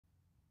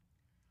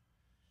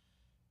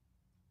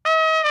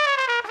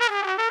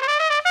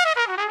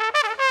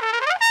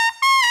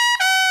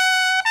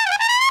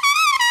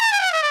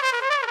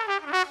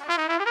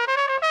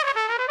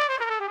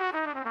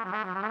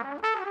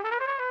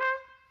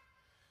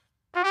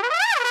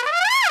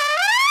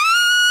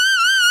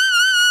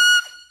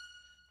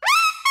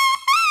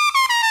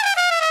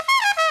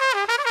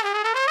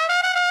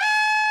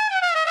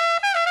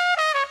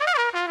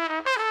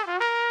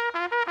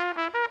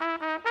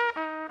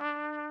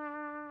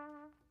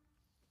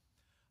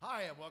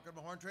Hi, and welcome to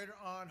Horn Trader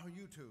on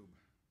YouTube.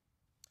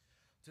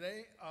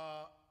 Today,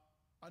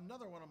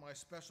 another one of my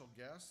special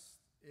guests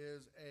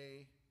is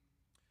a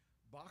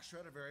Bach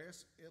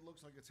Stradivarius. It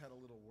looks like it's had a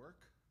little work.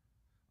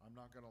 I'm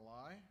not going to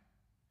lie.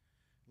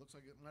 It looks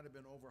like it might have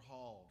been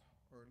overhauled,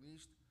 or at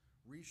least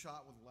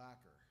reshot with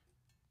lacquer.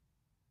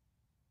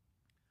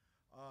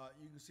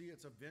 You can see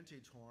it's a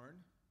vintage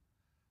horn.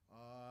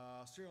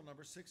 Serial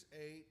number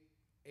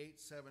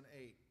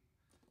 68878.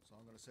 So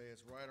I'm going to say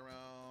it's right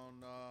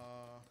around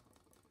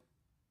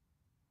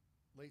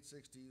late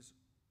 60s,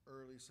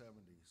 early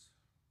 70s.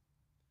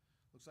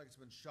 Looks like it's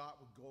been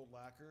shot with gold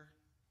lacquer.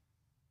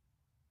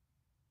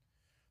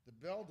 The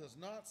bell does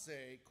not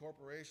say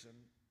corporation.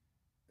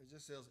 It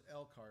just says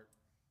Elkhart.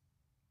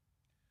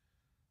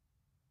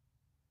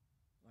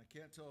 I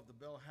can't tell if the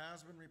bell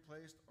has been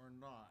replaced or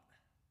not.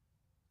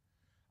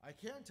 I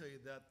can tell you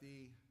that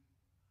the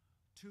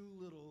two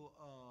little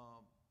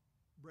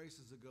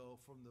braces that go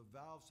from the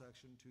valve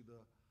section to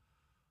the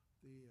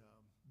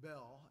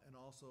bell and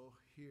also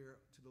here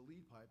to the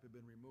lead pipe have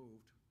been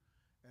removed,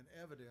 and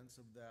evidence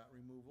of that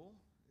removal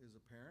is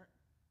apparent.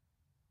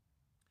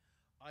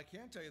 I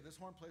can tell you this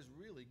horn plays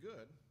really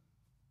good,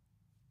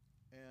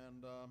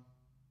 and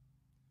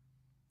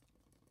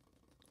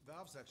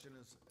valve section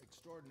is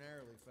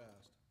extraordinarily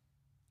fast.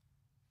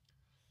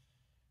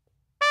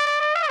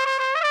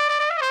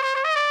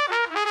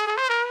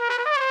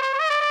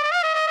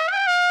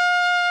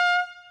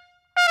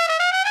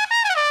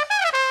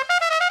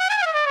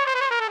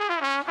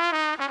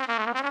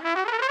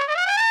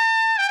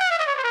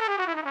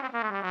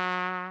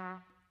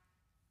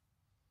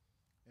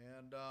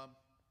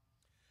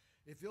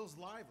 It feels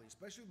lively,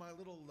 especially my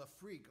little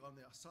freak on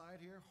the side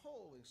here.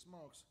 Holy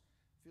smokes,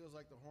 feels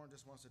like the horn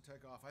just wants to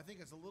take off. I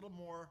think it's a little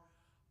more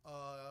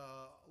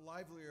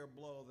livelier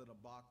blow than a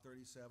Bach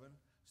 37.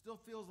 Still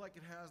feels like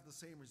it has the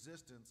same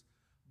resistance,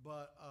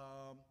 but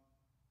a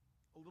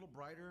little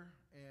brighter,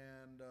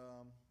 and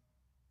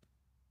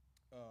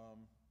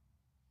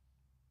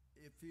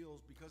it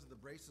feels, because of the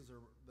braces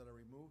that are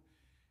removed,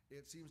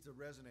 it seems to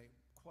resonate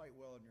quite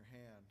well in your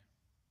hand.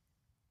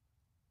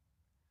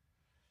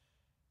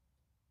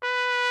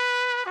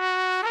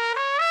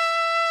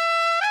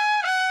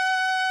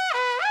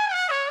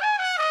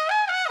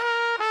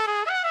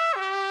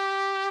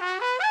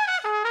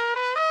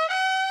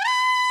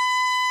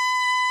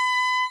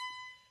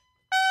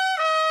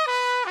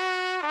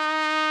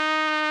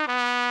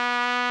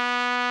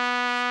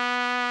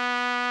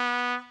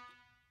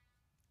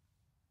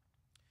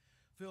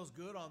 Feels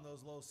good on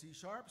those low C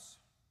sharps.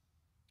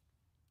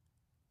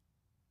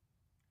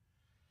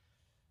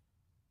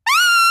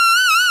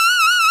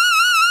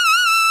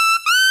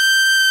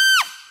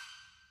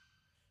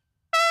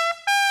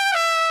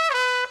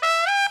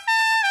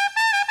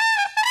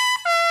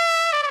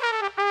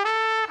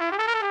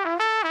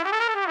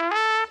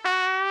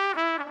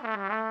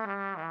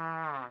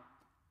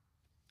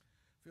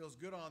 Feels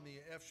good on the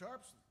F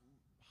sharps,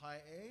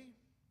 high A.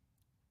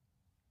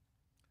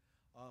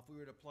 If we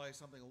were to play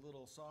something a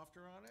little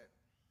softer on it.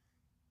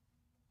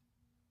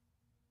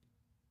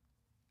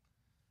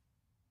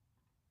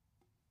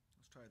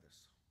 Let's try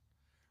this.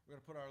 We're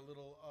going to put our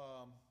little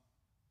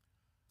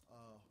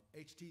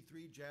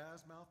HT3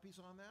 jazz mouthpiece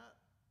on that.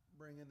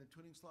 Bring in the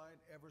tuning slide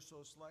ever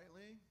so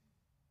slightly.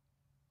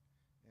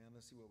 And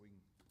let's see what we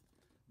can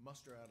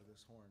muster out of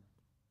this horn.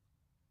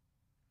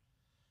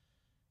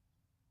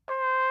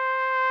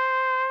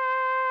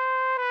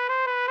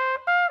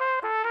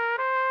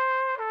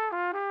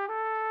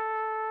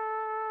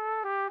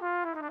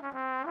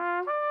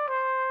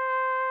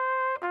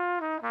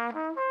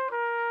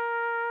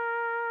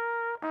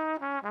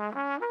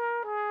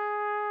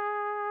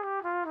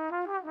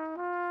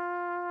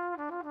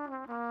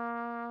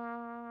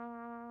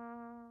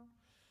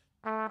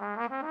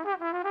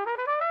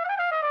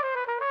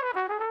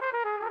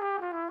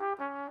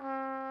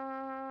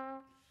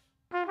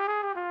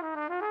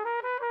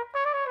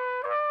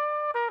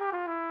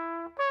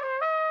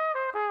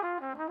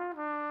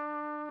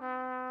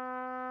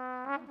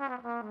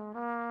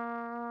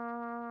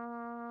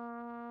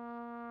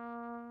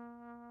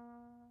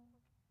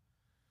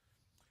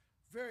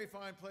 Very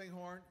fine playing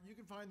horn. You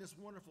can find this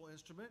wonderful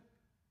instrument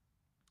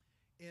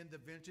in the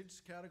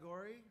vintage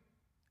category,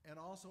 and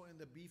also in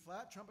the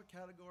B-flat trumpet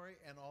category,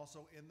 and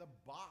also in the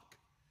Bach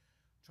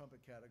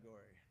trumpet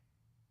category.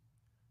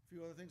 A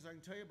few other things I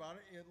can tell you about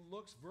it. It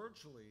looks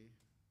virtually,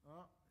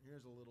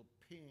 here's a little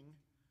ping.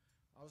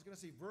 I was going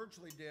to say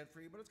virtually dead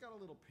free, but it's got a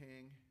little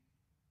ping.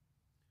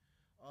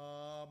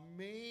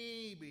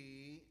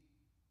 Maybe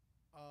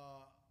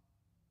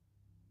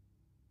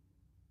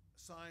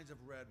signs of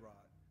red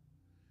rot.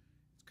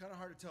 It's kind of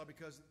hard to tell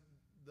because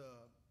the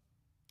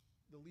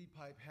lead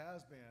pipe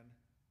has been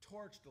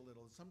torched a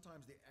little.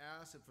 Sometimes the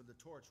acid for the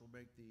torch will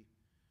make the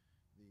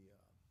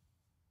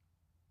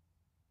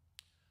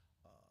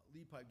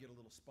lead pipe get a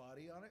little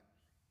spotty on it.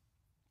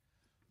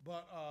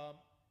 But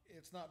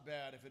it's not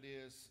bad if it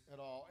is at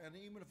all. And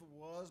even if it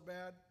was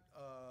bad,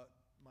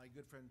 my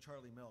good friend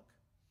Charlie Milk,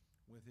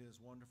 with his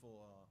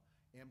wonderful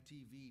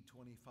MTV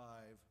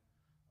 25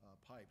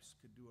 pipes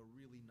could do a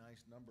really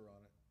nice number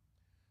on it.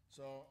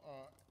 So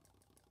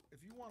if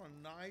you want a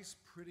nice,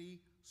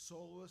 pretty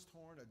soloist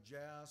horn, a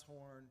jazz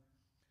horn,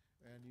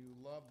 and you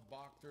love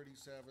Bach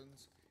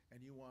 37s, and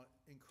you want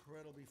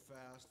incredibly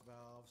fast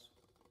valves,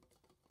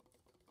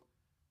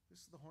 this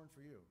is the horn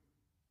for you.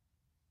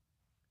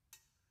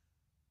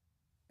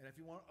 And if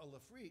you want a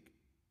Lafrique,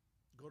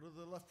 go to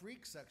the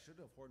Lafrique section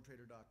of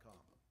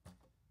horntrader.com.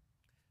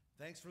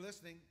 Thanks for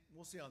listening.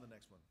 We'll see you on the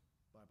next one.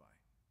 Bye-bye.